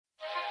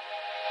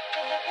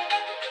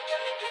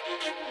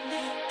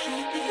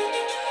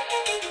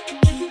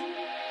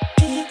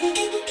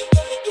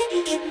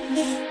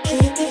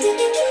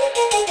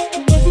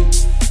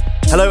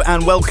Hello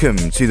and welcome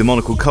to the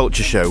Monocle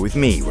Culture Show with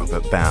me,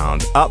 Robert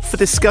Bound. Up for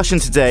discussion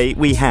today,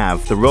 we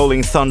have the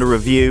Rolling Thunder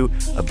Revue,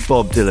 a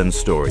Bob Dylan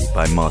story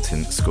by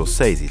Martin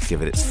Scorsese, to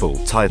give it its full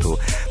title.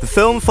 The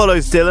film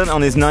follows Dylan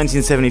on his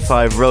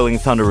 1975 Rolling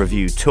Thunder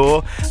Revue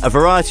tour, a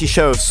variety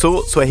show of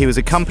sorts where he was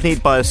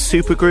accompanied by a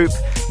supergroup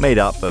made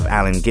up of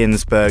Allen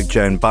Ginsberg,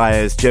 Joan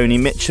Baez, Joni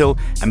Mitchell,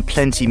 and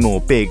plenty more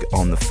big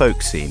on the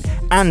folk scene,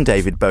 and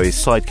David Bowie's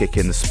sidekick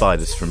in The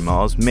Spiders from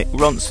Mars, Mick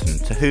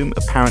Ronson, to whom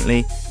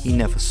apparently he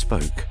never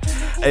spoke.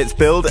 It's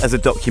billed as a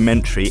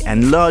documentary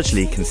and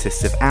largely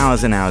consists of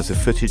hours and hours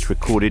of footage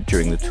recorded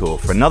during the tour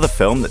for another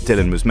film that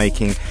Dylan was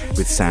making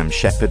with Sam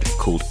Shepard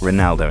called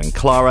Ronaldo and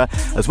Clara,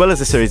 as well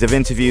as a series of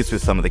interviews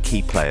with some of the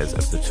key players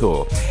of the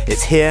tour.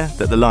 It's here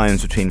that the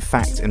lines between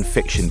fact and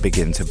fiction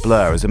begin to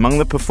blur, as among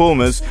the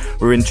performers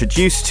we're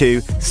introduced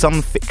to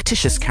some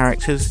fictitious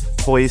characters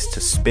poised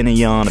to spin a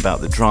yarn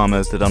about the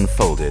dramas that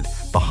unfolded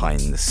behind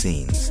the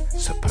scenes,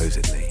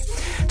 supposedly.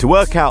 To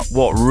work out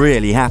what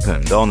really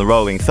happened on the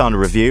Rolling Thunder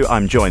Revue,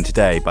 I'm joined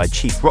today by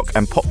Chief Rock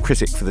and Pop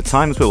Critic for The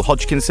Times, Will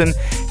Hodgkinson,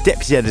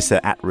 Deputy Editor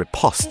at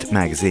Riposte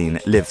magazine,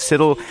 Liv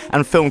Siddle,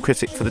 and Film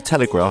Critic for The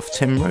Telegraph,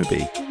 Tim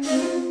Roby.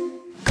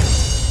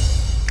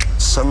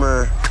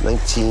 Summer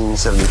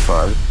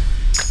 1975,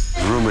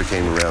 a rumor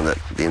came around that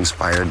the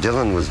inspired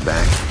Dylan was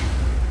back,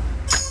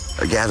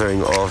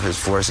 gathering all of his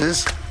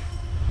forces.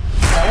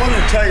 I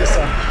wanted to tell you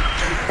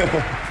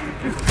something.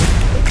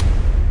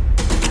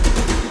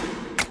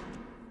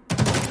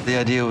 The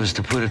idea was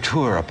to put a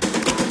tour up.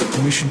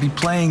 We should be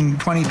playing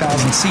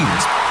 20,000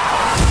 seaters.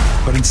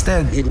 But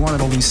instead, he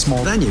wanted all these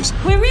small venues.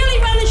 We're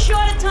really running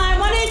short of time.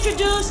 Want to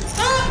introduce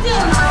Bob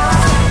Dylan.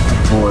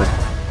 Boy,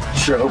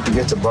 sure hope to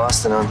get to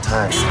Boston on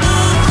time.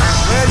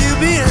 Where you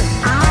been?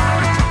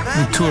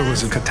 The tour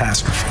was a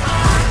catastrophe.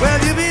 Where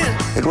you been?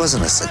 It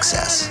wasn't a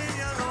success.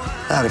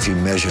 Not if you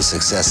measure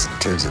success in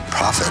terms of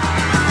profit.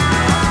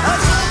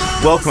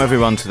 Welcome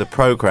everyone to the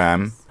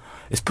programme.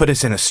 It's put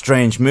us in a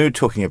strange mood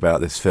talking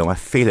about this film. I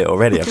feel it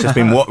already. I've just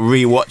been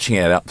re-watching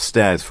it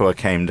upstairs before I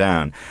came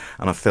down,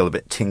 and I feel a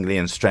bit tingly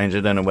and strange.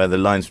 I don't know where the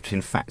lines between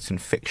fact and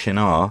fiction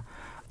are.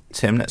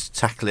 Tim, let's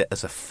tackle it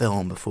as a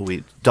film before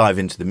we dive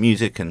into the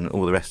music and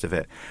all the rest of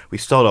it. We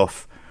start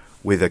off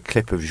with a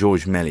clip of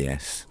Georges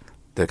Méliès,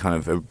 the kind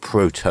of a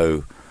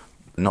proto,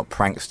 not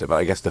prankster, but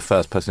I guess the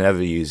first person who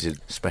ever used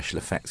special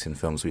effects in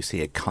films. We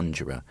see a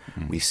conjurer.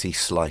 We see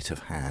sleight of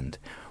hand.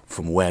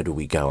 From where do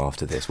we go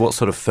after this? What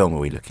sort of film are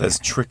we looking There's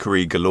at?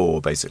 trickery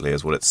galore, basically,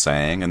 is what it's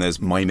saying. And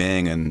there's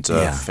miming and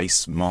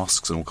face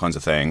masks and all kinds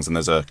of things. And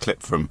there's a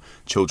clip from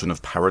Children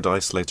of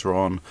Paradise later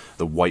on,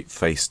 the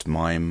white-faced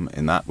mime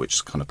in that,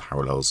 which kind of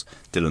parallels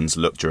Dylan's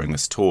look during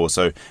this tour.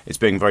 So it's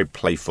being very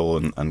playful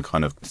and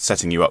kind of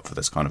setting you up for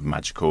this kind of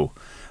magical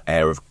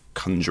air of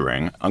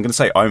conjuring. I'm going to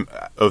say,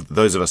 of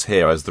those of us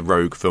here, as the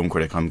rogue film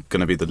critic, I'm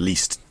going to be the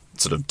least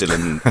sort of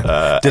Dylan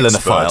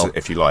expert,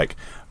 if you like,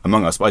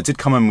 among us. But I did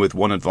come in with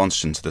one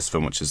advantage into this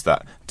film, which is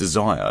that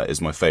Desire is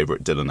my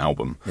favourite Dylan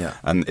album. Yeah.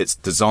 And it's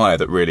Desire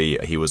that really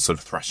he was sort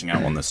of thrashing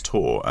out on this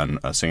tour and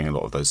singing a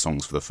lot of those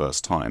songs for the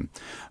first time.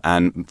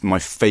 And my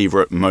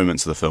favourite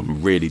moments of the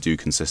film really do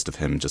consist of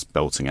him just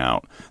belting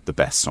out the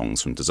best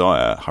songs from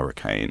Desire,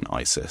 Hurricane,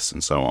 Isis,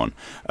 and so on,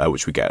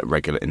 which we get at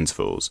regular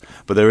intervals.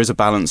 But there is a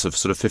balance of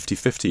sort of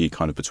 50-50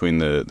 kind of between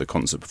the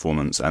concert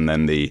performance and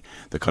then the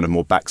kind of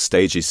more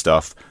backstagey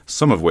stuff,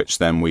 some of which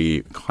then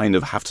we kind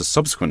of have to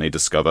subsequently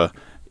discover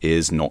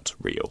is not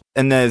real.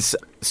 And there's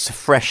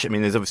fresh, I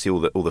mean, there's obviously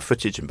all the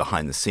footage and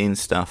behind-the-scenes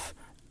stuff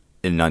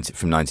from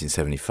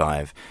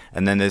 1975,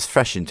 and then there's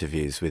fresh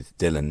interviews with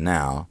Dylan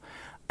now,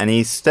 and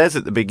he says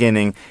at the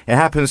beginning, it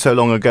happened so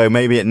long ago,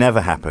 maybe it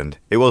never happened.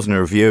 It wasn't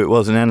a review, it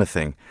wasn't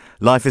anything.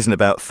 Life isn't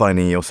about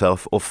finding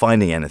yourself or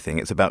finding anything,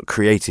 it's about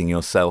creating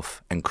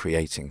yourself and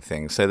creating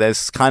things. So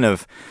there's kind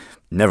of,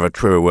 never a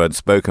truer word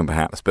spoken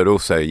perhaps, but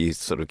also you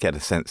sort of get a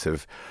sense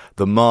of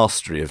the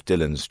mastery of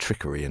Dylan's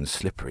trickery and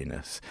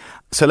slipperiness.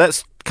 So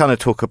let's kind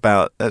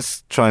of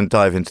let's try and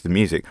dive into the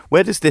music.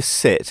 Where does this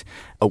sit?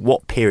 At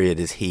what period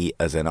is he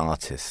as an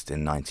artist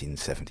in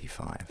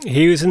 1975?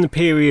 He was in the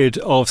period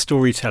of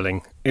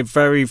storytelling.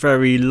 Very,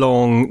 very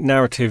long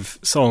narrative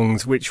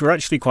songs, which were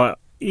actually quite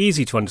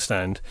easy to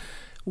understand.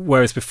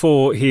 Whereas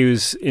before he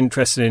was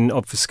interested in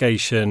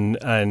obfuscation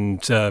and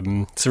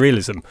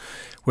surrealism.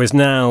 Whereas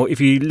now,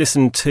 if you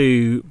listen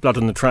to Blood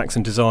on the Tracks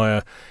and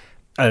Desire,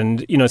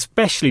 and, you know,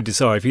 especially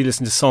Desire, if you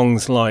listen to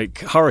songs like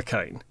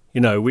Hurricane,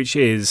 you know, which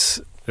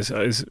is,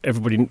 as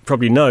everybody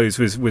probably knows,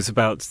 was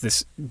about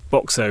this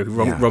boxer who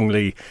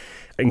wrongly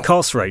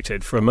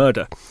incarcerated for a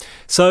murder.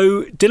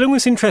 So Dylan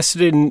was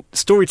interested in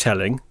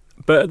storytelling,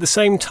 but at the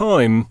same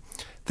time,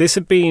 this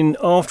had been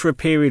after a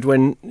period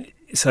when,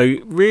 so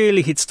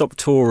really he'd stopped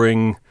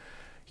touring.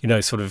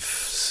 sort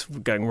of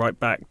going right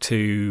back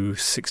to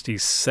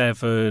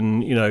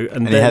 67,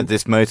 And he had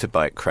this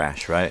motorbike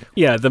crash, right?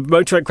 Yeah, the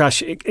motorbike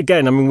crash,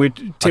 again, I mean,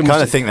 I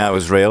kind of think that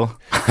was real.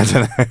 I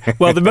don't know.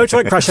 Well, the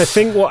motorbike crash, I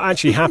think what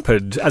actually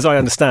happened, as I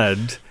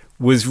understand,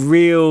 was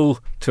real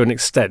to an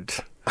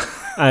extent.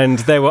 And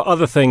there were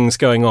other things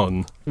going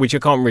on, which I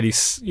can't really,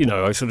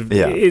 I sort of,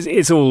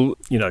 it's all,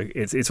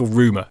 it's all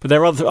rumour. But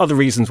there are other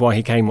reasons why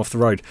he came off the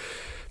road.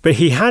 But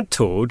he had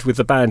toured with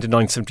the band in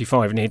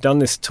 1975, and he had done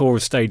this tour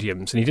of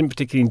stadiums, and he didn't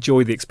particularly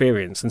enjoy the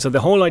experience. And so the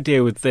whole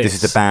idea with this... This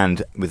is the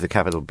band with the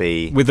capital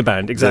B. With the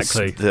band,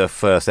 exactly. The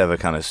first ever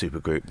kind of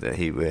supergroup that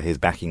he were his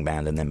backing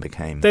band and then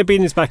became... They'd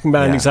been his backing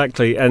band,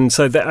 exactly. And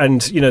so,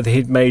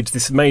 he'd made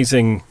this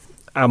amazing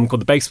album called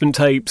The Basement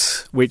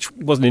Tapes, which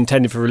wasn't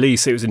intended for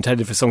release. It was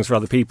intended for songs for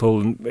other people,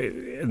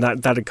 and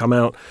that had come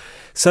out.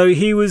 So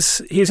he was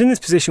in this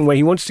position where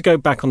he wanted to go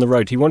back on the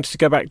road. He wanted to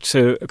go back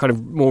to a kind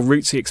of more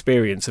rootsy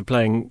experience of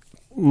playing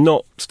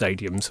not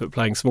stadiums, but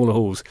playing smaller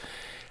halls.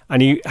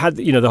 And he had,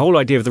 the whole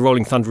idea of the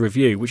Rolling Thunder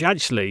Revue, which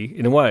actually,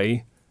 in a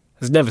way,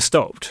 has never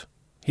stopped.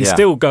 He's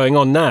still going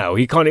on now.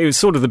 It was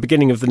sort of the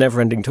beginning of the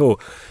never-ending tour.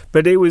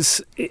 But it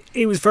was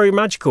very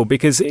magical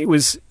because it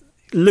was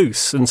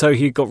loose. And so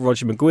he got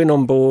Roger McGuinn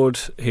on board,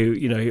 who,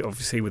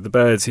 obviously with the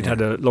Byrds, he'd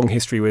had a long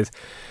history with,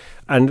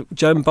 and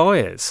Joan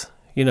Baez.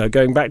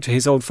 Going back to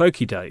his old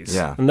folky days.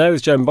 Yeah. And there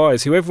was Joan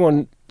Baez, who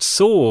everyone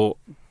saw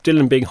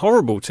Dylan being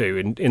horrible to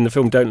in the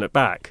film Don't Look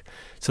Back.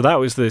 So that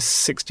was the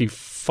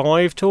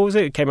 65 tour, was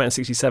it? It came out in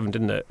 67,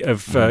 didn't it?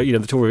 Of,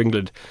 the tour of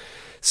England.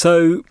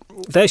 So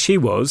there she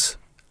was.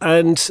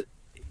 And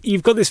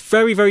you've got this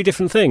very, very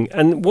different thing.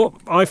 And what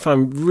I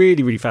found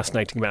really, really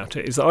fascinating about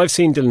it is that I've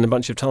seen Dylan a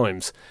bunch of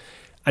times,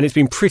 and it's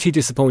been pretty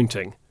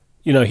disappointing.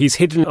 He's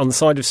hidden on the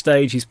side of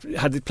stage. He's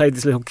played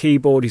this little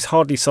keyboard. He's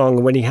hardly sung.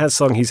 And when he has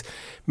sung, he's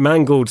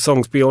mangled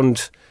songs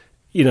beyond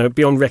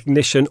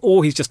recognition,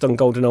 or he's just done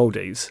golden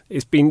oldies.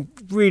 It's been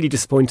really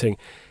disappointing.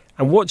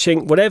 And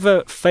watching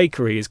whatever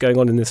fakery is going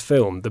on in this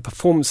film, the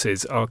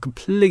performances are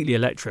completely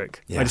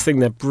electric. Yeah. I just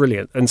think they're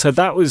brilliant. And so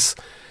it was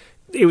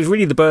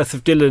really the birth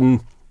of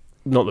Dylan,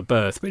 not the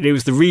birth, but it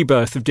was the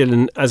rebirth of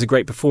Dylan as a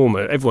great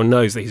performer. Everyone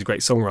knows that he's a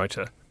great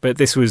songwriter, but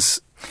this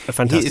was a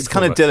fantastic It's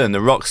kind of Dylan, the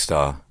rock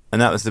star.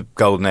 And that was the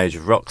golden age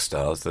of rock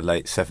stars, the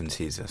late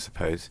 70s, I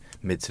suppose,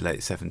 mid to late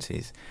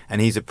 70s.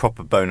 And he's a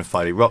proper bona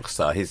fide rock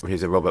star.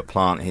 He's a Robert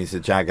Plant, he's a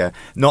Jagger.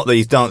 Not that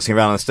he's dancing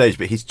around on stage,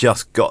 but he's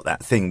just got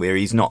that thing where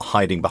he's not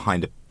hiding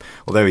behind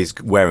although he's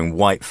wearing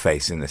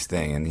whiteface in this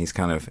thing and he's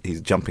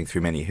jumping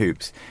through many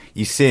hoops.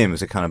 You see him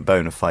as a kind of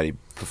bona fide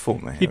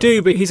performer. You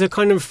do, but he's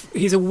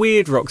a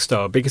weird rock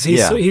star because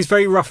he's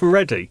very rough and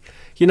ready.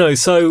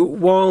 So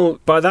while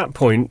by that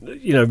point,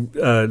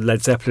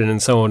 Led Zeppelin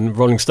and so on,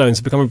 Rolling Stones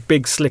have become a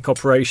big, slick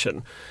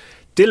operation,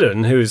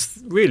 Dylan, who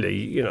is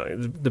really,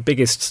 the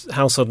biggest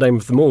household name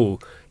of them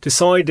all,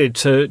 decided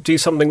to do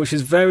something which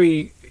is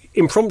very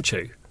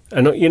impromptu.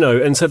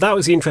 And so that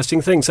was the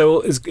interesting thing. So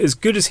as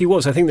good as he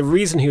was, I think the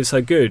reason he was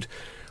so good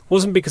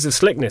wasn't because of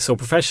slickness or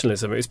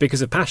professionalism, it was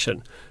because of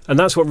passion. And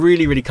that's what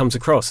really, really comes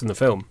across in the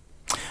film.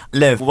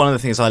 Lev, one of the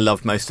things I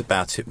loved most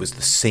about it was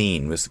the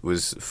scene,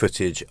 was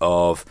footage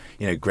of,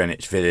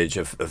 Greenwich Village,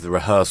 of the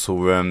rehearsal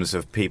rooms,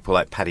 of people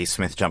like Patti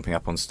Smith jumping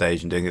up on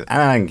stage and doing it,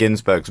 and Allen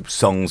Ginsberg's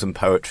songs and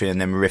poetry and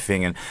them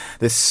riffing. And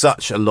there's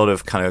such a lot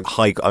of kind of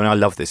I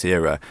love this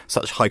era,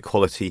 such high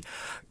quality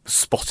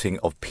spotting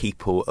of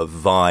people, of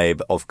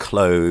vibe, of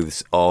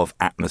clothes, of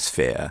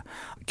atmosphere.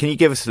 Can you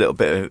give us a little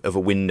bit of a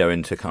window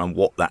into kind of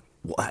what that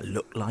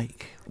looked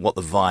like? What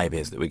the vibe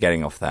is that we're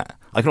getting off that?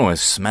 I can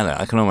almost smell it.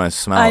 I can almost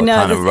smell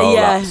kind of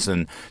roll-ups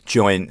and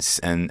joints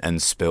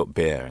and spilt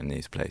beer in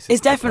these places.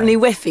 It's definitely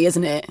whiffy,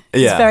 isn't it?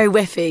 Yeah. It's very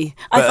whiffy.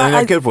 But in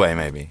a good way,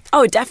 maybe.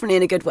 Oh, definitely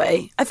in a good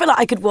way. I feel like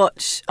I could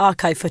watch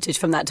archive footage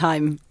from that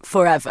time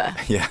forever.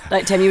 Yeah.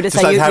 Like, Tim, you would have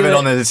said... Just have it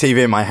on the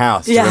TV in my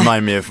house to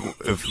remind me of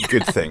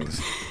good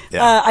things.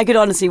 Yeah. I could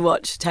honestly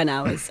watch 10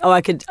 hours.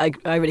 I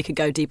really could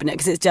go deep in it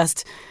because it's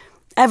just...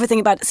 everything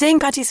about seeing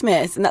Patti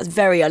Smith, and that's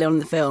very early on in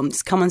the film,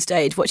 just come on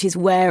stage, what she's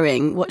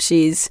wearing,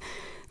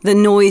 the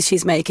noise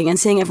she's making, and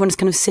seeing everyone just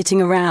kind of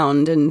sitting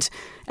around and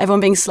everyone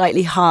being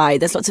slightly high.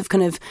 There's lots of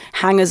kind of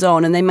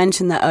hangers-on, and they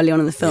mentioned that early on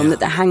in the film, that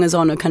the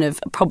hangers-on are kind of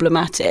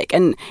problematic.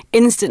 And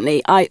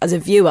instantly, as a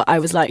viewer, I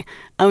was like,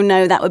 oh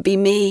no, that would be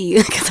me.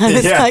 Because I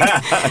was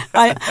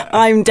like,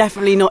 I'm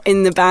definitely not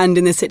in the band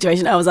in this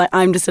situation. I was like,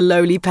 I'm just a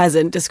lowly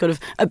peasant, just kind of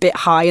a bit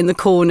high in the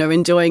corner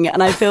enjoying it.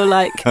 And I feel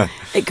like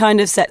it kind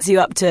of sets you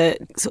up to,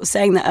 sort of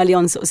saying that early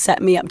on, sort of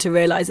set me up to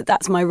realise that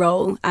that's my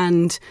role.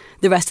 And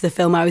the rest of the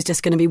film, I was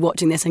just going to be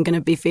watching this and going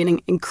to be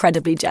feeling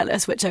incredibly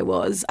jealous, which I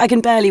was. I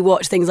can barely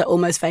watch things like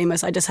Almost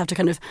Famous. I just have to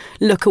kind of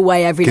look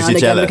away every now and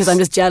again because I'm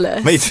just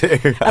jealous. Me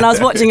too. And I was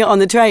watching it on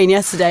the train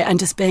yesterday and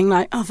just being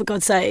like, oh, for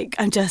God's sake,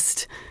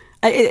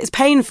 it's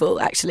painful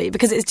actually,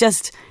 because it's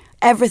just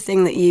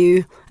everything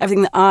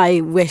that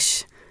I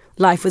wish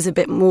life was a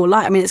bit more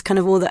light. I mean, it's kind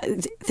of all that,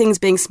 things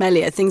being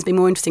smellier, things being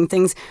more interesting,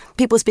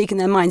 people speaking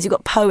their minds. You've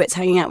got poets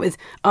hanging out with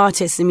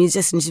artists and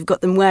musicians. You've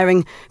got them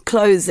wearing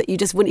clothes that you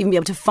just wouldn't even be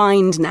able to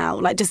find now.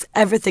 Like, just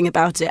everything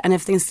about it. And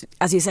everything's,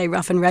 as you say,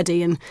 rough and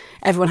ready, and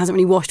everyone hasn't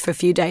really washed for a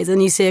few days.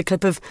 And you see a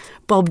clip of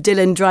Bob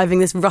Dylan driving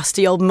this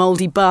rusty old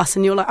mouldy bus,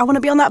 and you're like, I want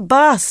to be on that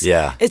bus.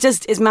 Yeah.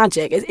 It's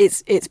magic.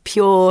 It's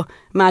pure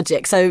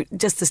magic. So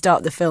just the start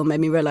of the film made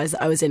me realise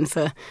that I was in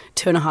for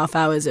 2.5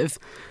 hours of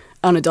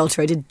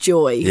unadulterated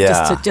joy,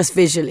 just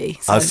visually.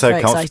 So I was so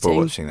very comfortable exciting.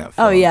 watching that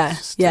film. Oh yeah,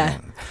 yeah.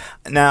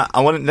 Now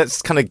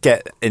let's kind of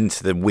get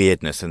into the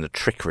weirdness and the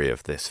trickery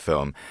of this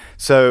film.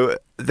 So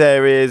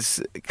there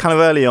is kind of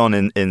early on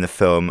in the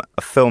film,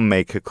 a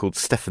filmmaker called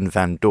Stefan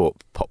van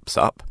Dorp pops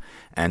up,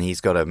 and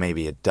he's got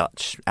maybe a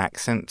Dutch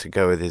accent to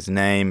go with his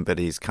name, but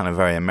he's kind of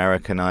very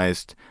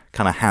Americanized,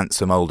 kind of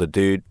handsome older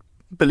dude,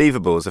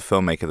 believable as a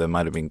filmmaker that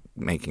might have been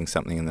making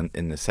something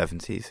in the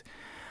 70s.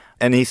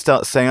 And he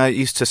starts saying, I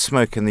used to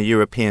smoke in the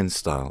European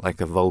style, like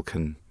a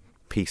Vulcan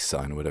peace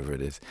sign or whatever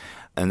it is.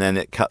 And then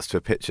it cuts to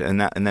a picture, and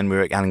then we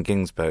were at Allen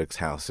Ginsberg's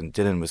house, and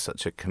Dylan was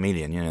such a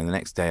chameleon. You know, the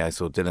next day I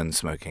saw Dylan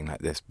smoking like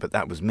this, but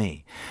that was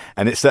me.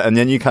 And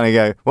then you kind of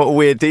go, what a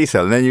weird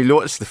detail. And then you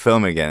watch the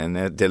film again, and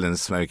there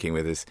Dylan's smoking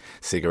with his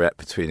cigarette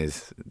between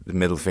his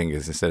middle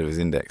fingers instead of his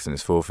index and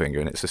his forefinger,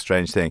 and it's a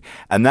strange thing.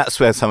 And that's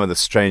where some of the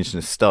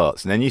strangeness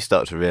starts. And then you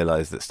start to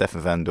realise that Stefan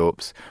van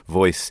Dorp's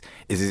voice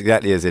is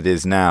exactly as it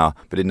is now,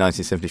 but in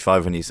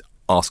 1975 when he's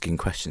asking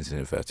questions in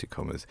inverted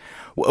commas.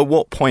 At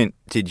what point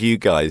did you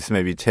guys,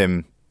 maybe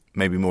Tim,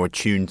 maybe more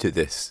attuned to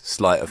this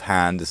sleight of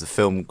hand as a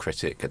film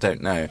critic? I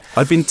don't know.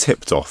 I'd been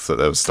tipped off that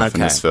there was stuff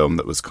in this film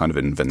that was kind of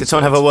invented. Did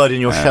someone have a word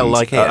in your shell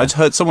like here? I'd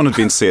heard someone had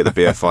been to see it at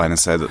the BFI and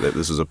said that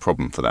this was a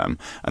problem for them,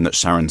 and that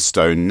Sharon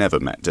Stone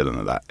never met Dylan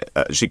at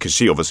that. Because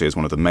she obviously is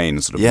one of the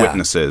main sort of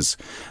witnesses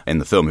in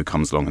the film who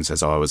comes along and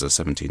says, I was a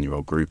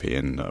 17-year-old groupie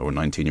or a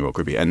 19-year-old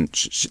groupie. And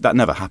that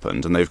never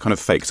happened, and they've kind of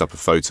faked up a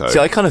photo. See,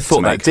 I kind of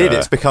thought that did.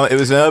 It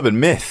was an urban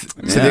myth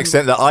to the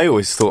extent that I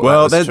always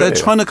thought they're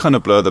trying to kind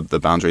of blur the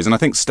boundaries, and I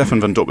think Stefan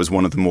van Dorp was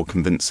one of the more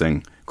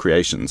convincing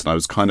creations, and I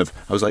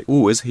was like,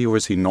 oh, is he or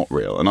is he not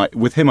real? And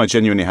with him I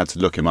genuinely had to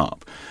look him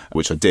up,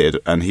 which I did,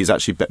 and he's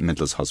actually Bette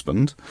Midler's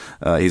husband.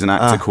 He's an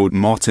actor called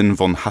Martin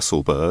von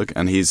Hasselberg,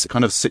 and he's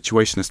kind of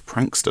situationist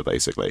prankster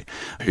basically,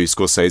 who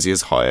Scorsese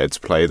has hired to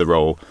play the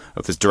role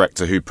of this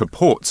director who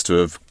purports to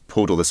have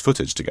pulled all this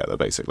footage together,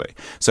 basically.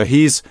 So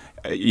he's,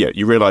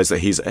 you realise that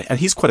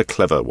he's quite a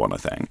clever one, I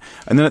think.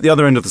 And then at the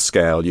other end of the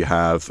scale, you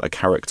have a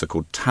character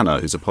called Tanner,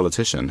 who's a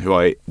politician, who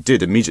I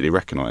did immediately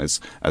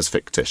recognise as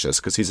fictitious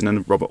because he's in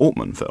a Robert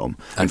Altman film.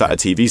 In fact, a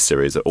TV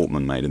series that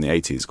Altman made in the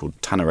 80s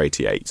called Tanner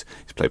 88.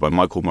 He's played by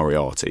Michael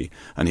Moriarty,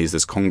 and he's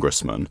this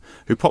congressman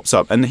who pops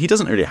up, and he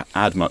doesn't really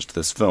add much to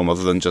this film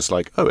other than just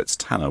like, oh, it's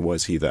Tanner, why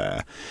is he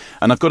there?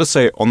 And I've got to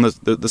say, on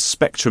the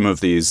spectrum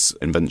of these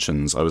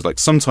inventions, I was like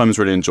sometimes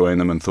really enjoying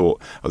them and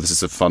thought, oh, this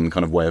is a fun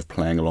kind of way of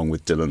playing along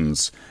with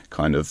Dylan's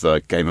kind of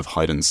game of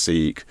hide and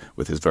seek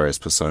with his various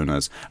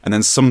personas. And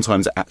then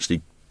sometimes it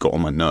actually got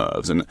on my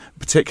nerves, and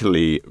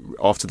particularly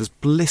after this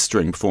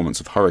blistering performance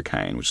of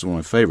Hurricane, which is one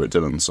of my favourite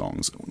Dylan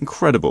songs.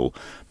 Incredible,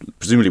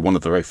 presumably one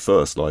of the very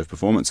first live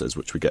performances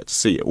which we get to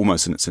see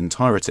almost in its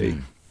entirety.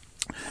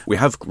 We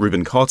have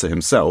Reuben Carter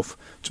himself,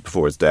 just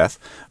before his death,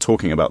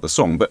 talking about the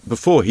song. But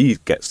before he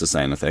gets to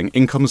say anything,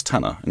 in comes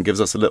Tanner and gives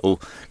us a little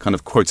kind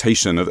of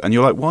quotation of, and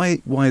you're like,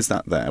 why is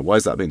that there? Why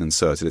is that being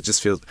inserted?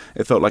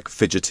 It felt like a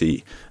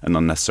fidgety and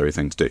unnecessary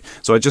thing to do.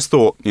 So I just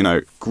thought,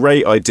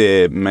 great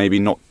idea, maybe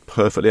not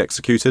perfectly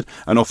executed,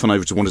 and often I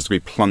just wanted to be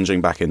plunging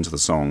back into the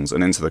songs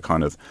and into the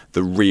kind of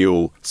the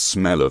real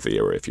smell of the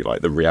era, if you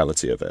like, the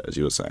reality of it, as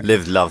you were saying.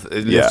 Liv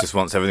just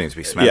wants everything to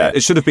be smelly. Yeah,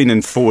 it should have been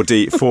in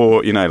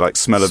 4D, like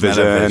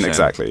smell-o-vision,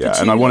 exactly,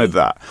 yeah. And I wanted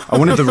that. I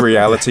wanted the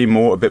reality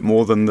a bit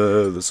more than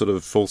the sort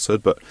of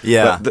falsehood, but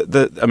yeah.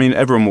 I mean,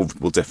 everyone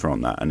will differ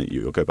on that, and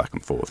you'll go back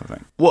and forth, I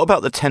think. What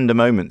about the tender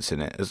moments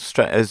in it? As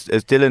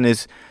Dylan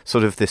is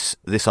sort of this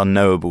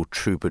unknowable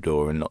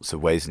troubadour in lots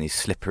of ways, and he's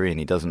slippery and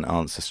he doesn't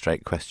answer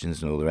straight questions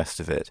and all the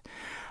rest of it.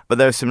 But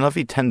there are some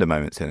lovely tender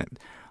moments in it.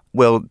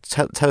 Well,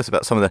 tell us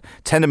about some of the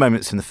tender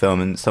moments in the film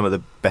and some of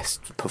the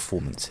best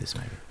performances,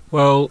 maybe.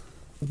 Well,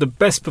 the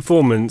best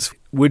performance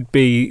would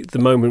be the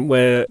moment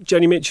where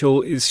Joni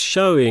Mitchell is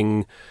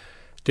showing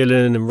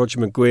Dylan and Roger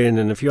McGuinn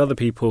and a few other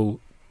people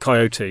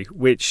Coyote,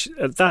 which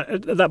at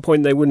that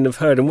point they wouldn't have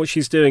heard. And what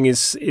she's doing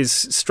is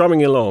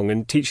strumming along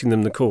and teaching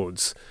them the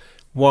chords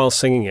while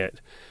singing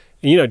it.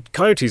 And,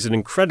 Coyote is an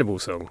incredible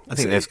song. I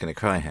think Liv's going to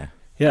cry here.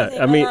 Yeah,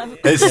 I mean,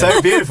 it's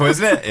so beautiful,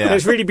 isn't it? Yeah,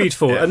 it's really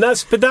beautiful, yeah. And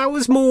that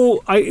was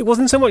more. It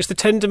wasn't so much the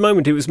tender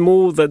moment; it was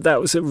more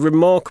that was a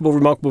remarkable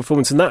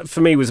performance, and that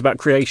for me was about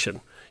creation.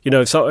 And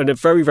a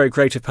very, very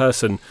creative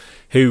person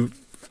who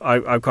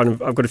I've got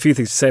a few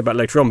things to say about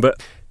later on.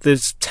 But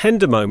there's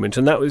tender moment,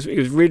 and it was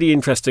really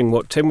interesting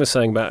what Tim was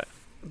saying about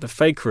the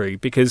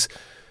fakery, because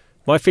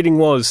my feeling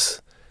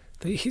was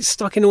that he's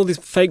stuck in all these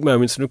fake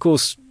moments, and of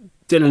course,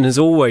 Dylan has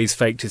always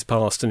faked his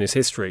past and his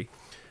history.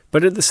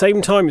 But at the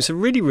same time, it's a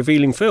really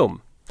revealing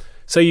film.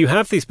 So you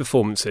have these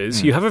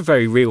performances, you have a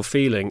very real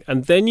feeling,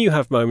 and then you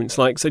have moments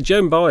like, so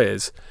Joan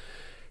Baez,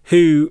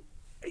 who,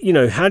 you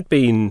know, had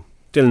been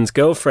Dylan's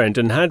girlfriend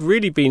and had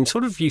really been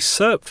sort of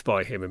usurped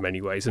by him in many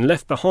ways and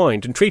left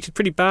behind and treated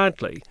pretty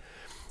badly.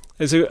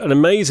 There's an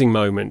amazing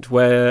moment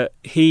where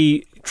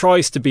he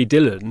tries to be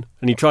Dylan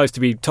and he tries to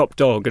be top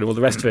dog and all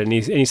the rest of it, and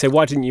he said,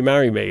 why didn't you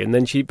marry me? And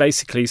then she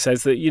basically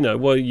says that, you know,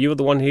 well, you're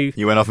the one who...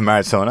 You went off and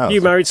married someone else.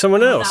 You married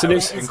someone else. And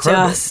it's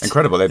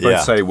incredible. They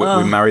both say, we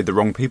married the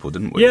wrong people,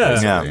 didn't we?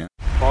 Yeah.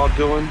 Bob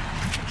Dylan,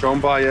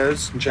 Joan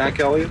Baez, and Jack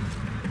Elliott,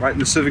 right in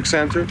the Civic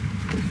Center.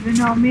 You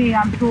know me,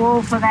 I'm too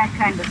old for that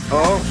kind of stuff.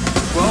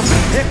 Oh, well,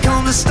 here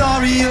comes the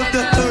story of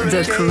the hurricane.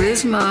 The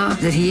charisma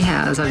that he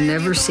has, I've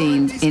never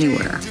seen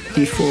anywhere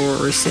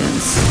before or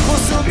since.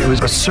 It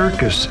was a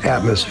circus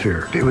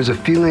atmosphere. It was a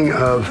feeling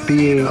of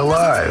being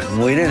alive.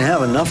 We didn't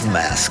have enough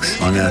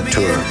masks on that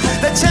tour.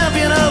 The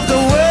champion of the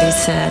world. They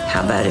said,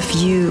 how about if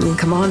you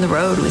come on the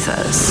road with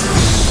us?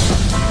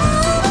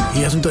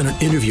 He hasn't done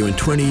an interview in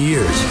 20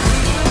 years.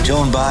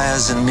 Joan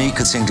Baez and me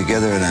could sing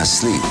together in our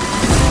sleep.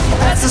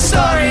 That's the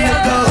story of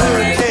the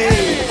hurricane.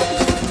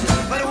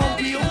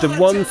 The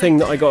one thing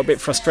that I got a bit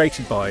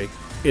frustrated by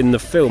in the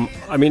film,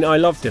 I mean, I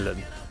love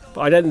Dylan,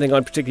 but I don't think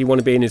I'd particularly want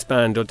to be in his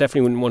band, or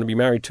definitely wouldn't want to be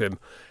married to him.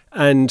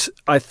 And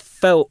I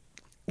felt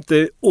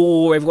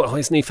everyone,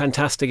 isn't he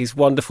fantastic? He's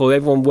wonderful.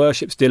 Everyone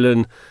worships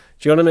Dylan.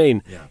 Do you know what I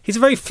mean? Yeah. He's a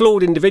very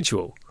flawed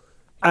individual.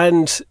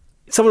 And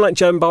someone like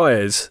Joan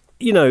Baez,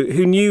 you know,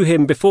 who knew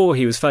him before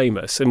he was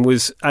famous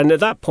and at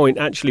that point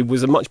actually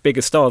was a much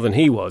bigger star than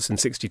he was in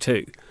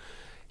 62.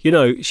 You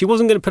know, she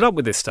wasn't going to put up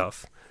with this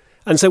stuff.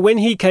 And so when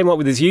he came up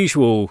with his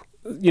usual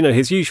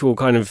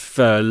kind of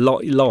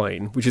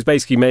line, which is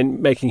basically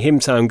making him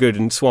sound good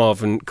and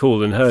suave and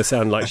cool and her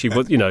sound like she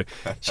was, you know,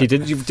 she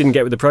didn't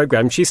get with the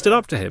program, she stood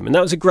up to him. And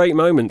that was a great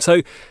moment.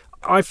 So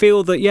I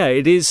feel that, yeah,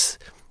 it is...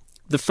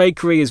 The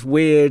fakery is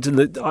weird,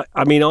 and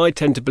I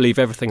tend to believe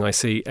everything I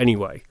see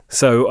anyway.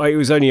 So it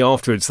was only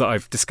afterwards that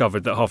I've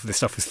discovered that half of this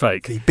stuff is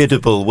fake. The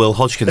biddable Will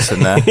Hodgkinson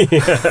there.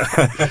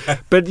 Yeah.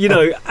 But, you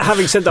know,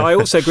 having said that, I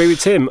also agree with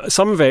Tim.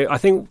 Some of it, I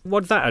think,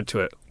 what did that add to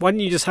it? Why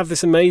didn't you just have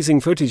this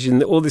amazing footage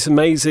and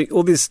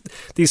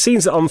these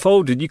scenes that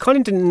unfolded? You kind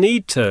of didn't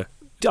need to.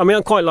 I mean,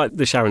 I quite like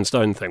the Sharon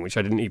Stone thing, which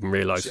I didn't even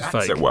realise was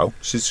fake. It well.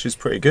 She's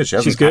pretty good. She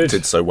hasn't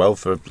acted so well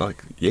for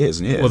like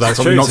years and years. Well,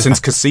 that's true. Not since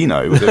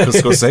Casino with the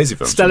Scorsese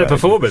film. Stellar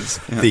performance.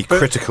 Yeah. The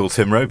critical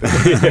Tim Roby.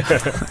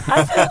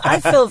 I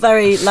feel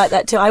very like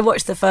that too. I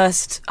watched the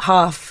first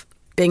half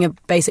being a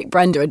basic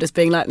Brenda and just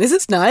being like, this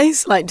is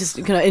nice, like just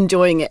kind of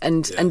enjoying it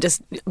and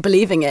just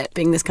believing it,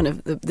 being this kind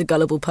of the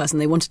gullible person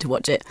they wanted to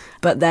watch it.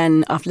 But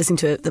then after listening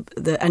to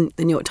the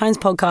New York Times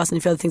podcast and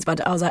a few other things about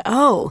it, I was like,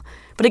 oh.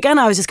 But again,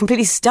 I was just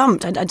completely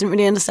stumped. I didn't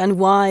really understand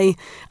why.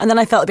 And then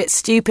I felt a bit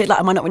stupid, like,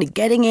 am I not really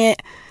getting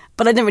it?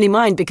 But I didn't really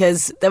mind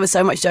because there was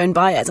so much Joan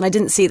Baez and I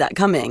didn't see that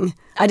coming.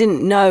 I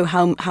didn't know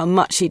how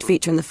much she'd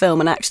feature in the film.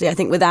 And actually, I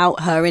think without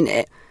her in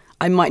it,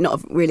 I might not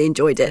have really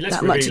enjoyed it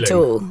that much at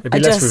all. It'd be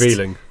less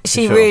revealing.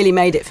 She really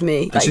made it for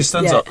me. And she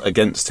stands up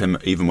against him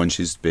even when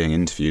she's being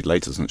interviewed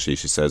later, doesn't she?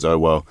 She says, oh,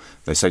 well,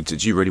 they said,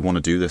 did you really want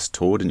to do this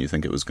tour? Didn't you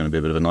think it was going to be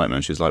a bit of a nightmare?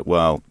 And she's like,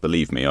 well,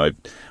 believe me,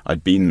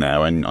 I'd been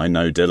there and I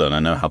know Dylan. I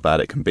know how bad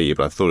it can be,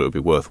 but I thought it would be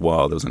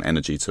worthwhile. There was an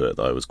energy to it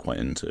that I was quite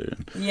into.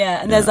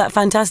 There's that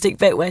fantastic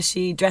bit where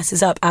she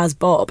dresses up as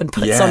Bob and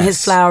puts on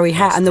his flowery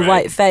hat and the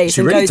white face.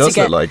 She and really goes does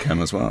to look like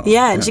him as well.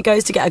 Yeah, and she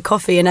goes to get a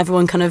coffee and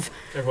everyone kind of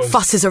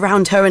fusses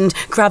around her and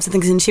grabs and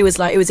things. And she was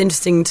like, it was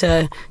interesting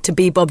to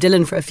be Bob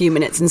Dylan for a few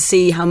minutes and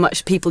see how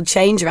much people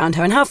change around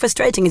her and how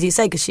frustrating, as you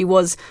say, because she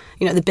was,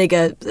 you know,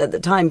 bigger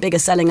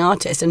selling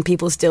artist and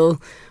people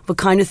still were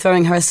kind of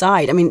throwing her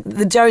aside. I mean,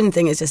 the Joan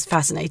thing is just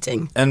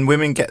fascinating. And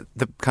women get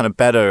the kind of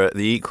the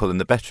equal and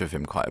the better of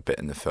him quite a bit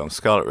in the film.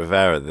 Scarlett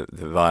Rivera, the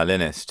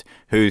violinist,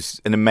 who's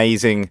an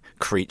amazing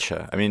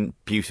creature. I mean,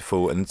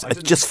 beautiful and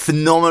just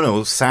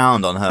phenomenal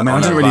sound on her. I mean,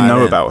 I don't really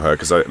know about her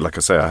because, like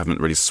I say, I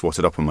haven't really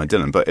swatted up on my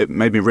Dylan, but it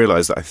made me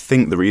realise that I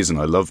think the reason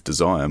I love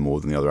Desire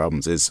more than the other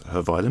albums is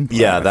her violin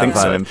playing. Yeah, that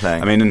violin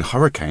playing. I mean, in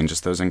Hurricane,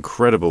 just those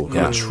incredible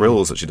kind of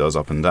trills that she does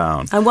up and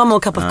down. And One More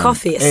Cup of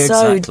Coffee. It's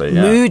so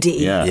moody.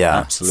 Yeah,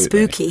 absolutely.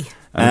 Spooky.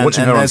 And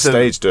watching her on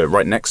stage do it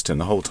right next to him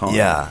the whole time.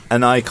 Yeah,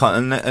 and eye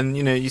contact, and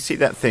you know, you see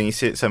that thing, you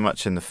see it so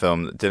much in the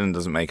film that Dylan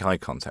doesn't make eye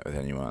contact with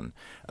anyone,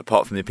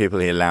 apart from the people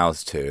he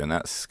allows to, and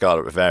that's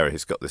Scarlett Rivera,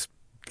 who's got this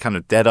kind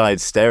of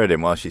dead-eyed stare at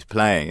him while she's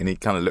playing, and he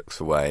kind of looks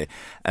away.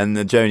 And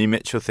the Joni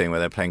Mitchell thing where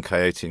they're playing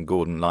Coyote in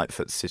Gordon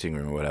Lightfoot's sitting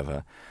room or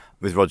whatever,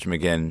 with Roger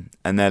McGinn,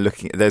 and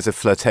there's a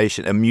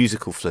flirtation, a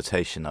musical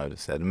flirtation, I would have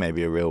said,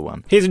 maybe a real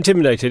one. He's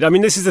intimidated. I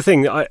mean, this is the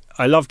thing, I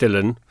love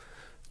Dylan,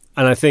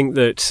 and I think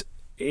that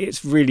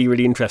it's really,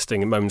 really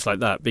interesting in moments like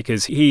that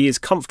because he is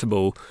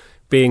comfortable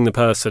being the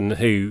person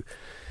who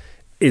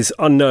is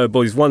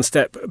unknowable. He's one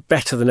step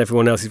better than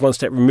everyone else. He's one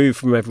step removed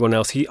from everyone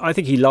else. I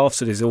think he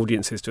laughs at his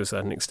audiences to a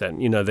certain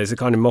extent. You know, there's a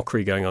kind of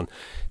mockery going on.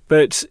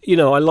 But, you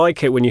know, I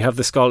like it when you have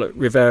the Scarlett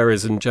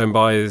Riveras and Joan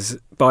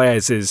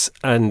Baez's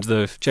and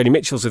the Joni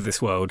Mitchells of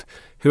this world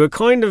who are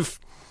kind of,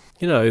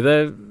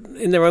 they're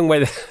in their own way,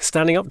 they're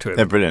standing up to it.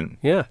 They're brilliant.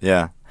 Yeah.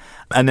 Yeah.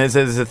 And there's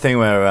a thing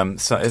where,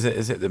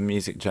 is it the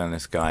music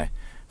journalist guy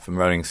from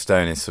Rolling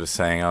Stone is sort of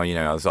saying,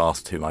 I was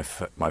asked who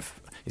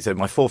he said,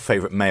 my 4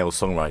 favourite male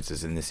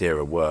songwriters in this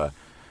era were,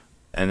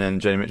 and then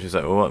Joni Mitchell was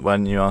like, well, why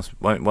didn't you ask,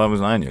 why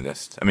wasn't I on your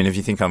list? I mean, if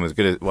you think I'm as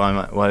good as,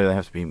 why do they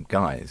have to be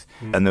guys?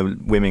 And the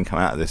women come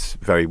out of this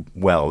very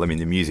well. I mean,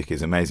 the music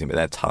is amazing, but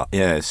they're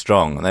it's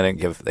strong, and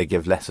they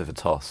give less of a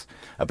toss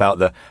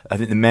about I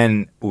think the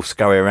men will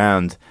scurry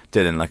around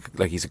Dylan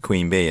like he's a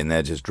queen bee and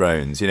they're just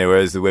drones,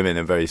 whereas the women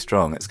are very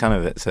strong. It's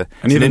an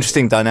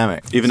interesting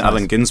dynamic. Even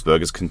Allen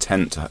Ginsberg is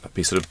content to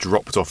be sort of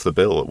dropped off the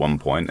bill at one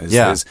point.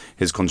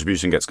 His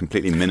contribution gets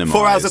completely minimised.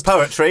 4 hours of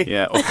poetry.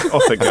 Yeah,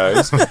 off it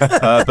goes.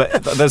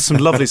 But there's some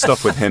lovely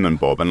stuff with him and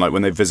Bob, and like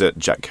when they visit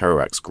Jack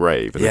Kerouac's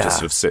grave and they just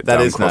sort of sit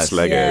down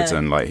cross-legged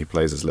and like he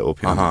plays his little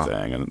piano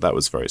thing, and that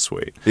was very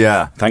sweet.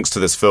 Yeah. Thanks to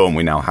this film,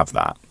 we now have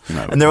that.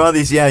 And there are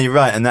these, you're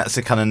right, and that's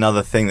a kind of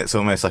another thing that's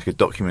almost like a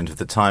document of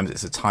the times.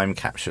 It's a time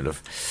capsule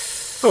of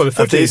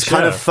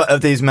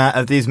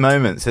these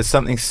moments. There's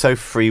something so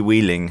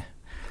freewheeling,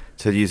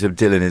 to use a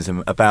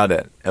Dylanism, about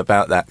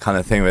that kind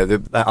of thing, where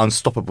that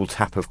unstoppable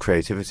tap of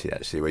creativity,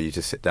 actually, where you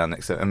just sit down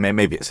next to it, and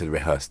maybe it's a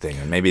rehearsed thing,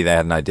 and maybe they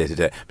had an idea to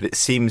do it, but it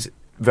seems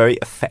very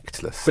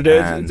effectless. But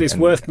it's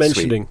worth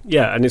mentioning,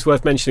 and it's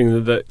worth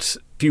mentioning that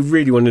if you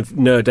really want to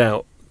nerd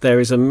out, there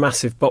is a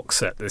massive box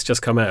set that's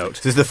just come out.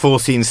 This is the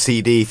 14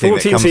 CD thing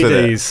 14 that comes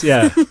CDs,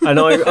 with it.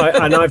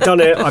 And I've done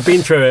it. I've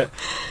been through it,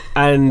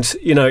 and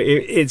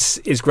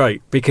it's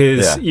great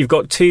because you've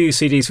got 2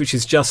 CDs, which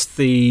is just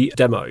the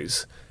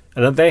demos,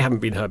 and they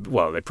haven't been heard.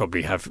 Well, they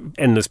probably have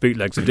endless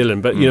bootlegs of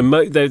Dylan, but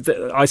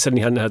I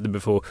certainly hadn't heard them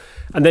before.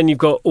 And then you've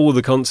got all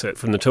the concert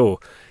from the tour.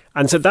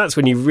 And so that's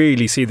when you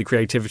really see the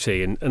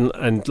creativity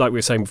and like we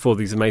were saying before,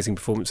 these amazing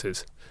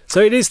performances.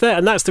 So it is there,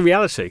 and that's the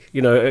reality,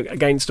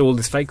 against all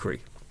this fakery.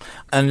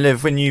 And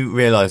Liv, when you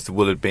realised the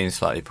wool had been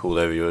slightly pulled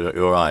over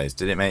your eyes,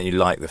 did it make you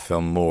like the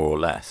film more or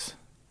less?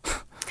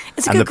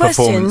 It's a good question. And the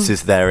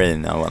performances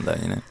therein, I wonder,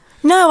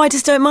 No, I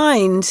just don't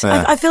mind.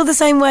 Yeah. I feel the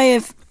same way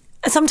of...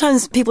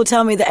 Sometimes people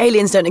tell me that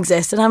aliens don't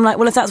exist, and I'm like,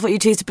 well, if that's what you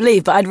choose to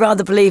believe, but I'd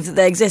rather believe that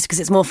they exist because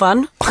it's more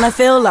fun. And I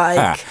feel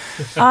like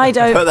I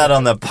don't... Put that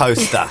on the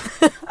poster.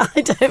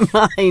 I don't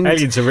mind.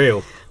 Aliens are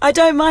real. I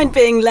don't mind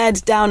being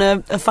led down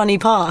a funny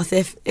path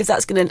if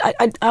that's going to...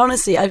 I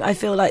honestly, I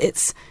feel like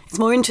it's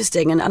more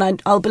interesting,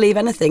 and I'll believe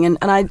anything. And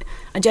I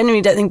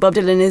genuinely don't think Bob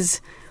Dylan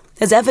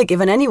has ever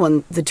given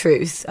anyone the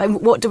truth.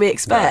 What do we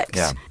expect?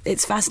 Yeah.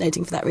 It's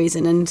fascinating for that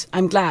reason, and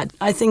I'm glad.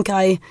 I think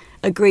I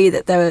agree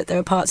that there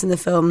are parts in the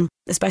film,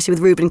 especially with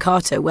Reuben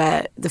Carter,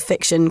 where the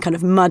fiction kind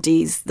of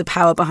muddies the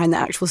power behind the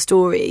actual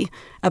story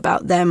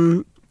about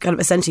them kind of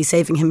essentially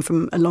saving him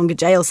from a longer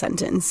jail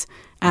sentence.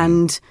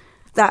 And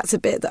that's a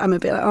bit that I'm a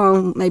bit like,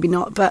 oh, maybe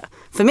not. But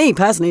for me,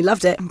 personally,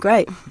 loved it.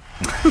 Great.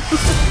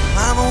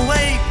 I'm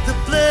awake, the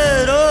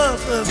blood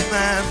off of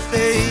my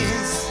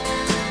face.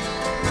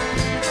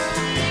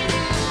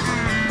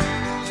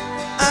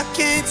 I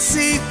can't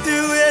see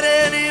through it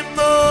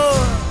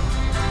anymore.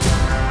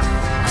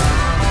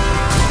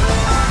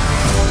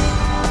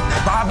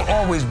 Bob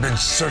always been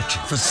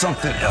searching for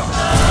something else.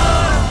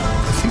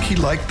 I think he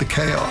liked the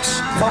chaos.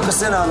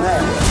 Focus in on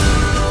that.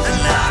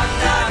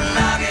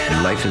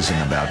 Life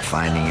isn't about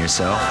finding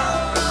yourself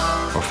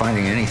or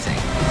finding anything.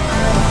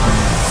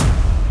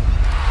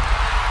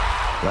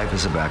 Life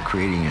is about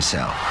creating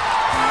yourself.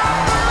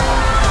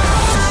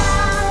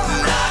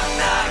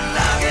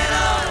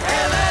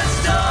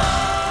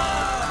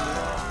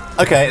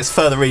 Okay, it's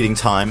further reading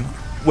time.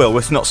 Will,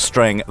 we're not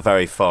straying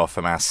very far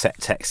from our set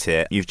text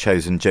here. You've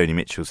chosen Joni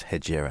Mitchell's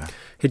Hegira.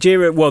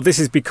 Hegira, well, this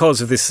is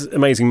because of this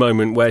amazing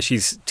moment where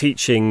she's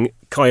teaching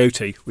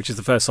Coyote, which is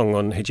the first song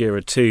on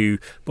Hegira, to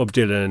Bob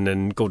Dylan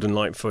and Gordon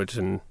Lightfoot,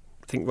 and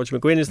I think Roger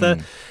McGuinn is there.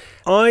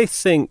 I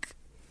think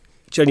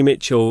Joni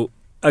Mitchell,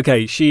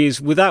 okay, she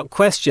is without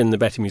question the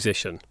better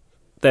musician.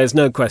 There's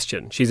no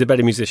question. She's a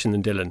better musician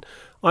than Dylan.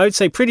 I would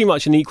say pretty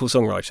much an equal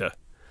songwriter.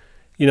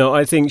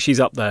 I think she's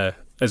up there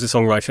as a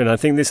songwriter, and I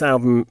think this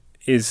album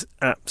is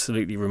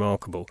absolutely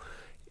remarkable.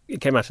 It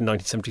came out in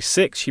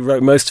 1976. She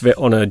wrote most of it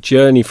on a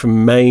journey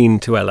from Maine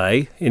to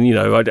LA. And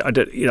I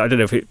don't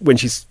know if when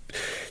she's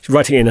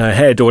writing it in her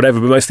head or whatever,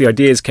 but most of the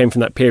ideas came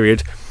from that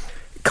period.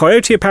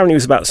 Coyote apparently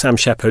was about Sam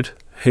Shepard,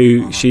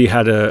 who she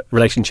had a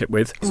relationship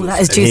with. Oh,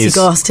 that is juicy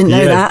goss. Didn't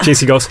know that.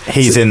 Juicy goss.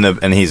 He's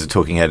a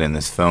talking head in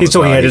this film. He's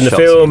talking head in the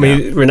film.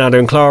 Ronaldo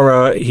and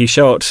Clara he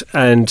shot,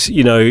 and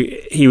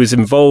he was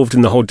involved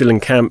in the whole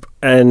Dylan camp,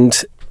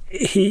 and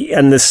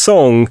the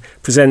song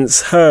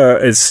presents her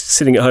as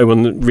sitting at home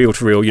on reel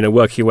to reel,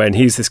 working away, and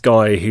he's this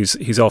guy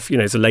who's off,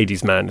 he's a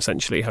ladies' man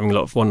essentially, having a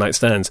lot of one night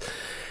stands,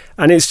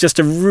 and it's just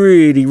a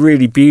really,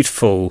 really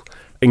beautiful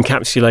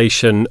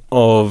encapsulation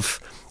of.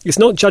 It's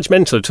not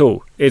judgmental at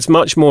all. It's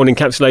much more an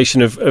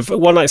encapsulation of a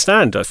one night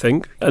stand, I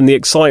think, and the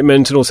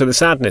excitement and also the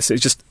sadness.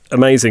 It's just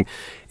amazing.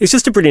 It's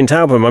just a brilliant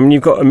album. I mean,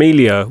 you've got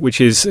Amelia, which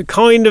is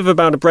kind of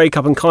about a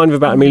breakup and kind of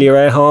about Amelia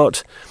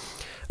Earhart.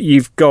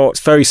 You've got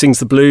Fairy Sings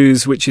the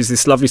Blues, which is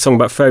this lovely song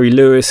about Fairy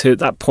Lewis, who at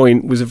that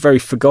point was a very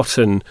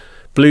forgotten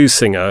blues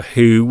singer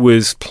who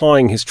was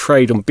plying his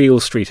trade on Beale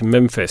Street in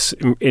Memphis,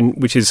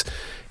 which is,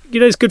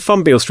 it's good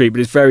fun, Beale Street, but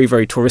it's very,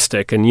 very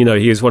touristic. And,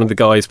 he was one of the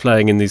guys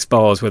playing in these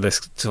bars where they're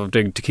sort of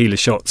doing tequila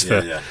shots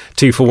for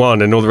 2 for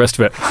 $1 and all the rest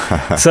of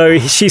it. So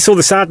she saw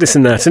the sadness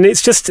in that. And then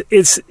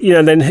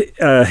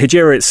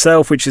Hejira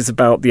itself, which is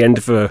about the end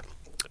of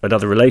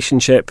another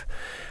relationship.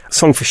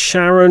 Song for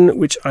Sharon,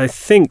 which I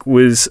think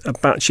was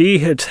about, she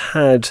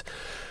had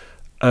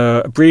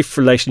a brief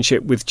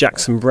relationship with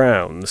Jackson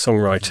Browne, the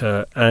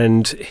songwriter,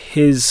 and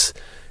his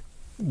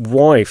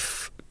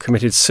wife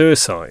committed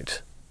suicide.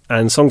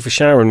 And Song for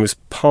Sharon was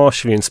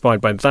partially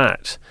inspired by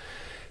that.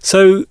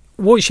 So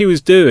what she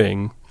was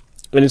doing,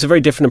 and it's a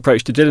very different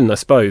approach to Dylan, I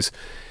suppose,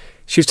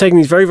 she was taking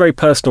these very, very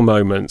personal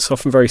moments,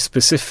 often very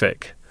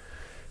specific,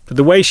 but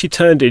the way she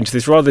turned it into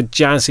this rather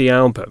jazzy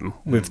album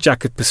with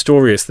Jacob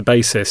Pastorius, the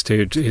bassist,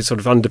 who's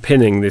sort of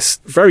underpinning this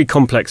very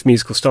complex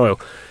musical style,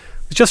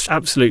 was just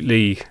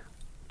absolutely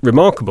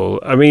remarkable.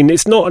 I mean,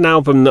 it's not an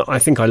album that I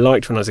think I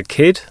liked when I was a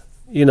kid.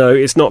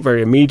 It's not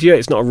very immediate.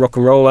 It's not a rock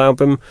and roll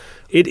album.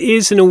 It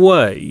is, in a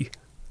way,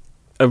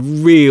 a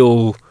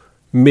real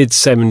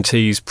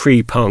mid-70s,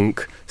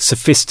 pre-punk,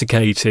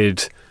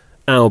 sophisticated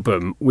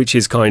album, which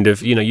is kind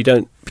of, you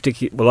don't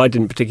particularly... Well, I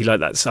didn't particularly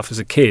like that stuff as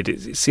a kid.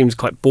 It seems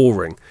quite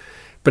boring.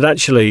 But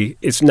actually,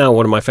 it's now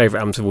one of my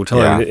favourite albums of all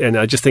time. Yeah. And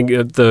I just think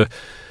the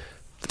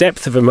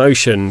depth of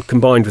emotion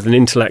combined with an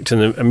intellect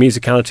and a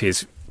musicality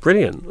is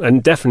brilliant,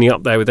 and definitely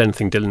up there with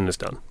anything Dylan has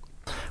done.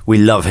 We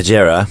love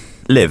Hejira.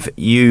 Liv,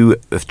 you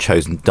have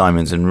chosen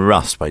Diamonds and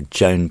Rust by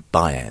Joan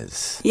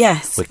Baez.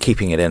 Yes. We're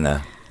keeping it in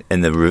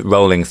the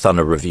Rolling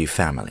Thunder Revue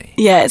family.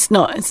 Yeah, it's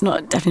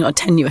definitely not a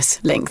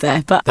tenuous link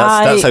there, but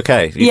that's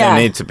okay. You don't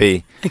need to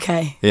be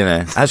okay.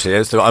 Actually,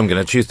 I'm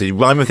going to choose the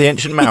Rime of the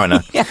Ancient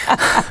Mariner.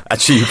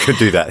 Actually, you could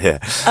do that here.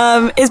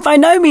 It's by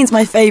no means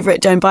my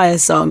favourite Joan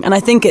Baez song, and I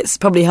think it's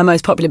probably her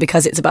most popular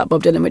because it's about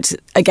Bob Dylan, which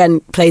again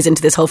plays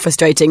into this whole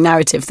frustrating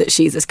narrative that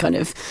she's this kind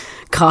of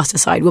cast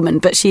aside woman.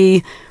 But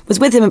she was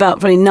with him about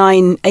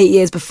probably 8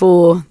 years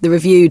before the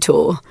Revue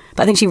tour.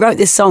 But I think she wrote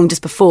this song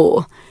just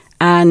before,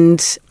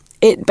 and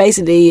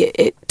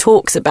it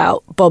talks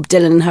about Bob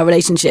Dylan and her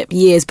relationship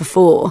years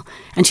before,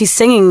 and she's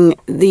singing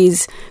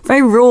these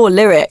very raw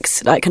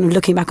lyrics, like kind of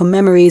looking back on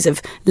memories of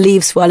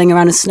leaves swirling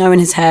around and snow in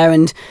his hair,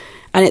 and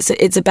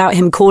it's about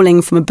him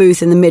calling from a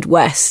booth in the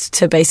Midwest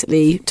to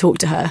basically talk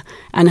to her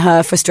and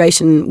her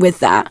frustration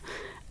with that.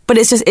 But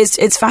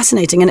it's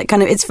fascinating,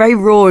 and it's very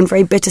raw and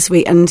very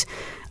bittersweet, and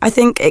I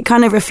think it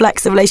kind of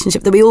reflects the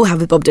relationship that we all have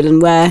with Bob Dylan,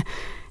 where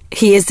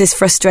he is this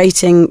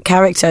frustrating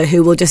character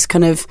who will just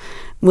kind of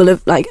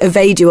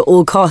evade you at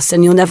all costs,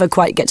 and you'll never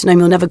quite get to know him,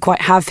 you'll never quite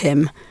have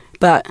him.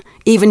 But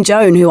even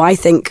Joan, who I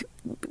think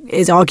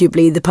is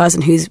arguably the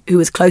person who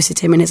was closer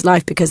to him in his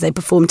life because they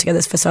performed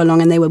together for so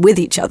long and they were with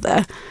each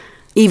other,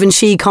 even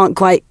she can't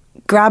quite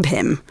grab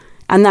him.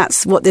 And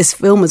that's what this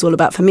film was all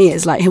about for me,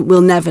 is like, we'll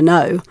never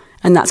know.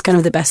 And that's kind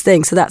of the best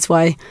thing. So that's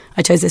why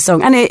I chose this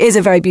song. And it is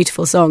a very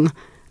beautiful song,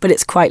 but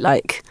it's quite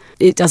like,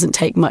 it doesn't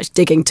take much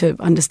digging to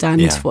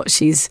understand what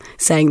she's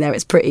saying there.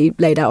 It's pretty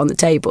laid out on the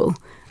table.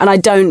 And I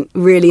don't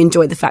really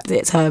enjoy the fact that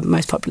it's her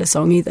most popular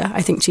song either.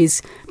 I think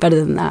she's better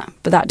than that.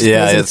 But that just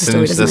plays into the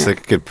story, doesn't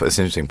it? It's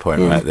an interesting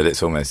point, right? That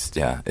it's almost,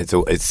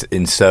 it's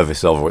in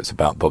service of, or it's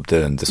about Bob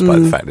Dylan,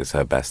 despite the fact it's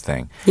her best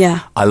thing.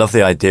 Yeah. I love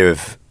the idea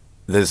of,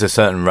 there's a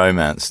certain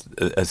romance,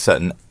 a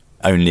certain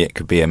only it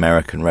could be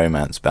American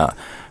romance about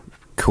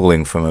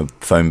calling from a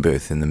phone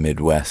booth in the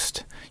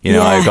Midwest.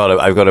 I've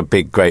got a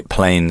big Great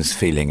Plains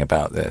feeling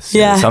about this.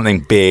 Yeah. Something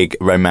big,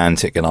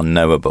 romantic, and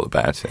unknowable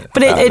about it.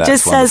 But it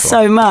just says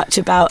so much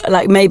about,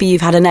 like, maybe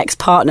you've had an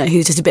ex-partner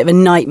who's just a bit of a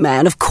nightmare,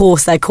 and of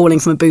course they're calling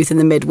from a booth in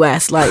the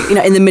Midwest, like,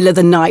 in the middle of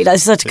the night.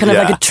 That's such kind of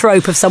like a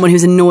trope of someone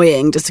who's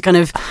annoying, just to kind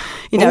of,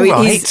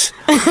 he's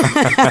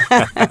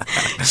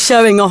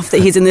showing off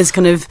that he's in this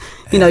kind of,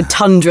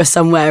 tundra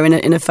somewhere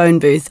in a phone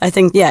booth. I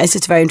think, it's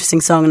just a very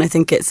interesting song, and I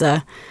think it's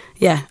I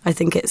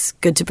think it's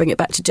good to bring it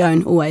back to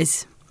Joan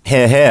always.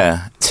 Hear,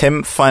 hear.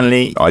 Tim,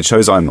 finally... I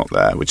chose I'm Not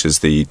There, which is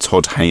the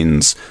Todd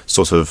Haynes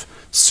sort of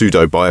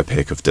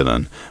pseudo-biopic of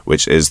Dylan,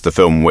 which is the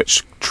film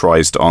which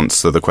tries to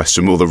answer the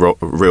question, will the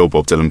real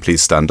Bob Dylan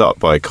please stand up,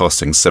 by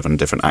casting 7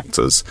 different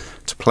actors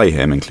to play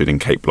him, including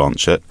Cate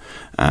Blanchett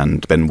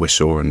and Ben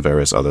Whishaw and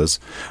various others.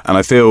 And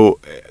I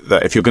feel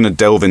that if you're going to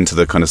delve into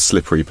the kind of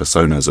slippery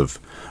personas of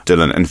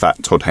Dylan, in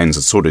fact, Todd Haynes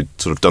has sort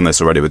of done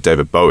this already with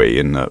David Bowie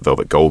in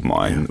Velvet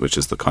Goldmine, which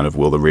is the kind of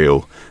will the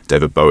real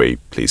David Bowie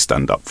please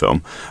stand up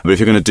film. But if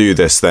you're going to do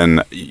this,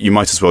 then you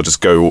might as well just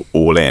go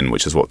all in,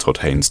 which is what Todd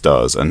Haynes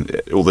does.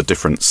 And all the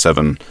different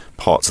 7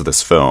 parts of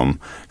this film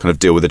kind of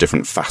deal with a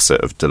different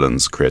facet of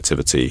Dylan's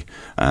creativity.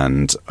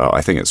 And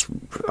I think it's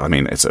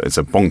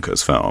a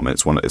bonkers film.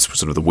 It's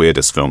sort of the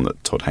weirdest film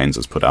that Todd Haynes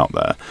has put out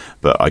there,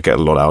 but I get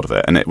a lot out of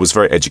it. And it was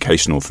very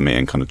educational for me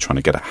and kind of trying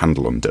to get a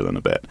handle on Dylan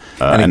a bit.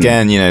 And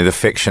again, the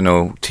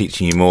fictional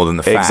teaching you more than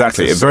the facts.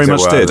 Exactly, it very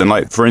much did. And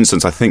like, for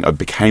instance, I think I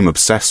became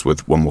obsessed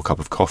with One More Cup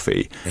of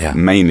Coffee,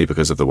 mainly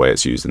because of the way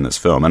it's used in this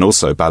film, and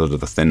also Ballad of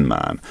the Thin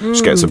Man,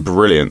 which gets a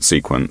brilliant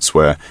sequence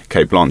where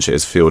Cate Blanchett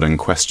is fielding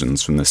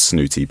questions from this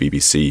snooty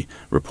BBC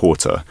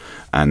reporter,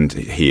 and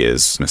he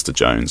is Mr.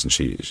 Jones, and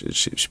she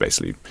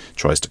basically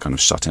tries to kind of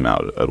shut him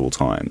out at all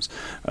times.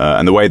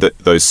 And the way that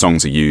those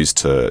songs are used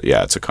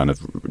to kind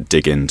of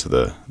dig into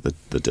the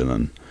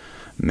Dylan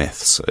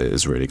myths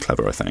is really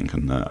clever, I think.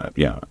 And I'd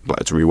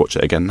like to rewatch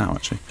it again now,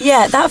 actually.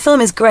 Yeah, that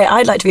film is great.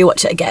 I'd like to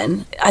rewatch it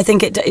again. I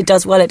think it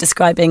does well at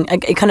describing.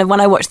 It kind of,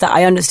 when I watched that,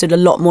 I understood a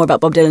lot more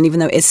about Bob Dylan, even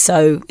though it's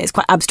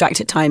quite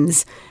abstract at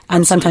times,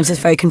 and sometimes it's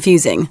very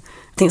confusing.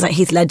 Things like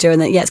Heath Ledger,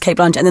 and then it's Cate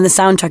Blanchett, and then the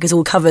soundtrack is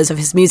all covers of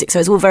his music, so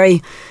it's all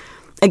very.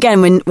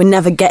 Again, we're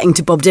never getting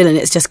to Bob Dylan.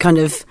 It's just kind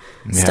of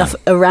stuff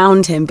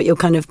around him, but you're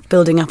kind of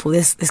building up all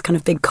this kind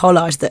of big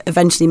collage that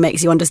eventually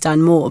makes you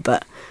understand more.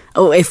 But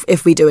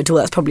if we do at all,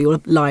 that's probably all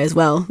a lie as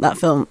well, that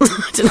film.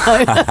 I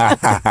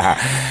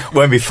don't know.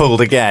 Won't be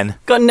fooled again.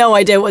 Got no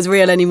idea what was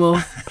real anymore.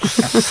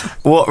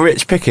 What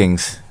rich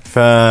pickings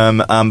from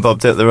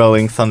Bob Dylan, the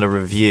Rolling Thunder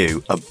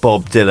Revue, A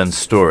Bob Dylan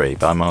Story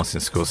by Martin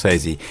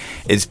Scorsese.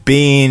 It's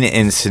been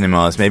in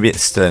cinemas, maybe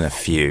it's still in a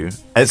few.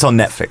 It's on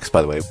Netflix,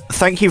 by the way.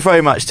 Thank you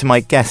very much to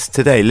my guests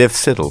today, Liv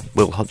Siddle,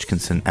 Will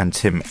Hodgkinson and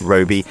Tim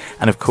Roby,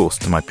 and of course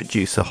to my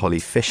producer, Holly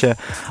Fisher.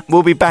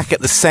 We'll be back at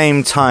the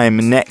same time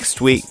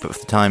next week, but for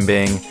the time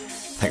being,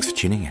 thanks for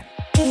tuning in.